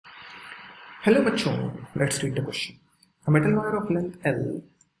Hello बच्चों, let's read the question. A metal wire of length L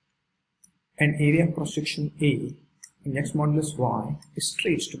and area cross section A in x modulus y is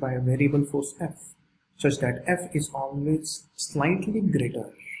stretched by a variable force F such that F is always slightly greater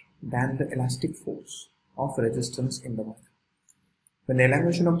than the elastic force of resistance in the wire. When the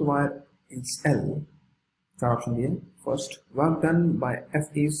elongation of the wire is L, third option here, first work done by F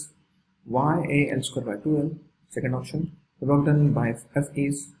is YA L square by 2L, second option the work done by F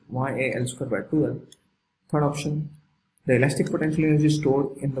is YA L square by 2L. Third option, the elastic potential energy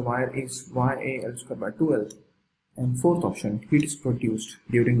stored in the wire is YA L square by 2L. And fourth option, heat is produced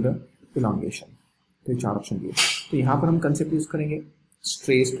during the elongation. तो ये चार option दिए. तो यहाँ पर हम concept use करेंगे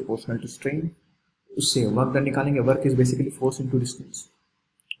stress proportional to strain. उससे वर्क डन निकालेंगे. Work is basically force into distance.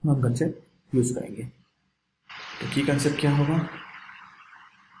 हम कंसेप्ट यूज करेंगे. तो की कंसेप्ट क्या होगा?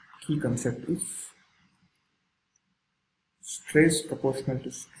 की concept is stress proportional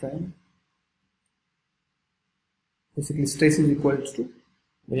to strain. Basically stress is equal to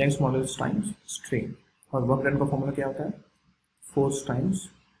Young's modulus times strain. और वर्क डन का फॉर्मूला क्या होता है? Force times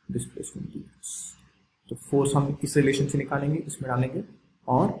displacement dx. तो फोर्स हम इस रिलेशन से निकालेंगे, इसमें डालेंगे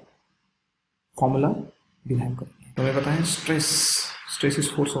और फॉर्मूला डिराइव करेंगे. तो हमें पता है stress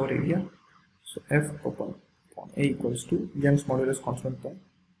is force over area. So F upon A equals to Young's modulus constant होता है,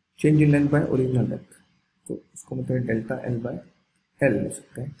 change in length bye original length. तो इसको मतलब डेल्टा एल बाय एल ले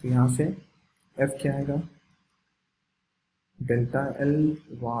सकते हैं. तो यहाँ से एफ क्या आएगा? Delta L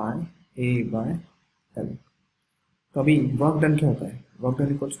Y A by L. तो अभी वर्क डन क्या होता है? Work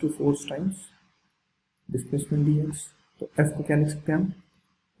done equals to force times displacement dx. तो एफ को क्या लिख सकते हैं हम?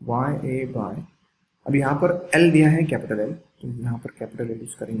 वाई ए बाय, अब यहाँ पर एल दिया है कैपिटल एल, तो यहाँ पर कैपिटल एल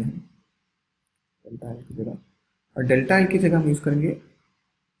यूज करेंगे हम डेल्टा एल की जगह, और डेल्टा एल की जगह हम यूज करेंगे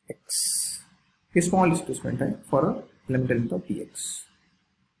एक्स. ये स्मॉल डिस्प्लेसमेंट है for a limited length of dx.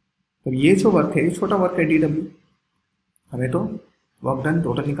 तो ये जो वर्क है, ये छोटा वर्क है dw. हमें तो वर्क डन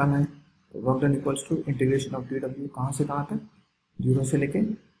टोटल निकालना है. तो work done equals to integration of dw कहाँ से कहाँ तक? 0 से लेके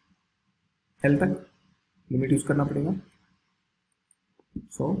l तक लिमिट यूज करना पड़ेगा.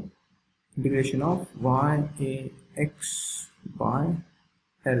 So integration of y a x bye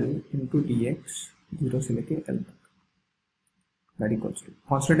l into dx 0 से लेके l तक. That equals to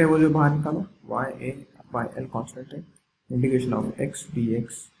constant है वो जो बाहर निकालो, y a by l constant है, integration of x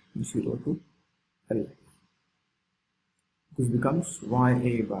dx 0 to l. This becomes y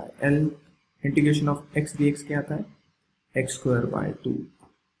a by l. Integration of x dx क्या आता है? x square by 2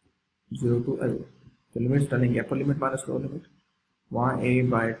 0 to l. तो लिमिट्स डालेंगे, upper limit minus lower limit. y a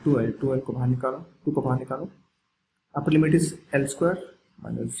by 2l, 2l को बाहर निकालो, 2 को बाहर निकालो. Upper limit is l square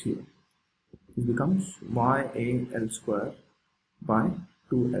minus 0. This becomes y a l square bye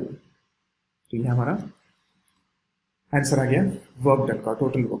 2l. तो ये हमारा आंसर आ गया वर्क डन का,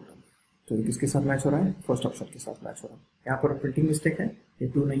 टोटल वर्क डन. तो ये किसके साथ मैच हो रहा है? फर्स्ट ऑप्शन के साथ मैच हो रहा है. यहाँ पर प्रिंटिंग मिस्टेक है, ये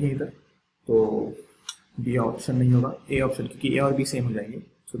 2 नहीं है इधर, तो बी ऑप्शन नहीं होगा, ए ऑप्शन, क्योंकि ए और बी सेम हो जाएंगे.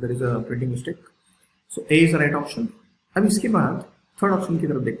 So there is a printing mistake. So A is the right option. अब इसके बाद थर्ड ऑप्शन की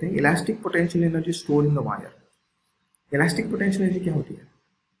तरफ देखते हैं. Elastic potential energy stored in the wire. Elastic potential energy क्या होती है?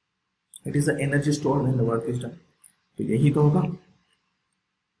 It is the energy stored when the work is done. तो यही तो होगा,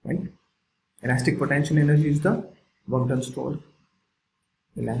 right? Elastic potential energy is the work done stored.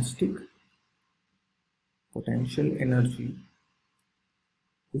 Elastic potential energy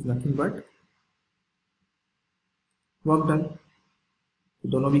is nothing but work done. तो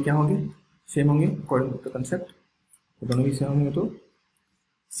दोनों भी क्या होंगे? सेम होंगे अकॉर्डिंग टू द कंसेप्ट. तो दोनों भी सेम होंगे, तो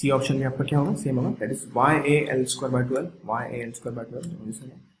सी ऑप्शन में आपका क्या होगा? सेम होगा. That is y a l square by 12, y a l square by 12 दोनों भी सेम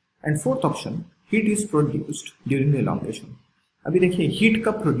है. And fourth option, heat is produced during the elongation. अभी देखिए हीट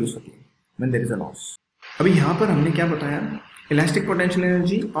कब प्रोड्यूस होती है? When there is a loss. अभी यहाँ पर हमने क्या बताया? इलास्टिक पोटेंशियल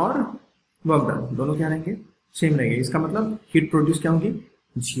एनर्जी और वर्क डन दोनों क्या रहेंगे? सेम रहेंगे. इसका मतलब हीट प्रोड्यूस क्या होगी?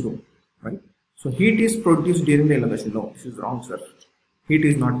 0, right? So heat is produced during the elongation. No, this is wrong sir. Heat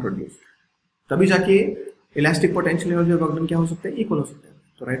is not produced. तभी जाके इलास्टिक पोटेंशियल एनर्जी और वर्क डन क्या हो सकते हैं? इक्वल हो सकते हैं.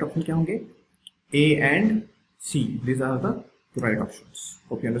 तो राइट ऑप्शन क्या होंगे? A and C. These are the right options.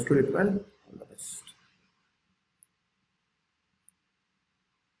 Hope you understood it well. All the best.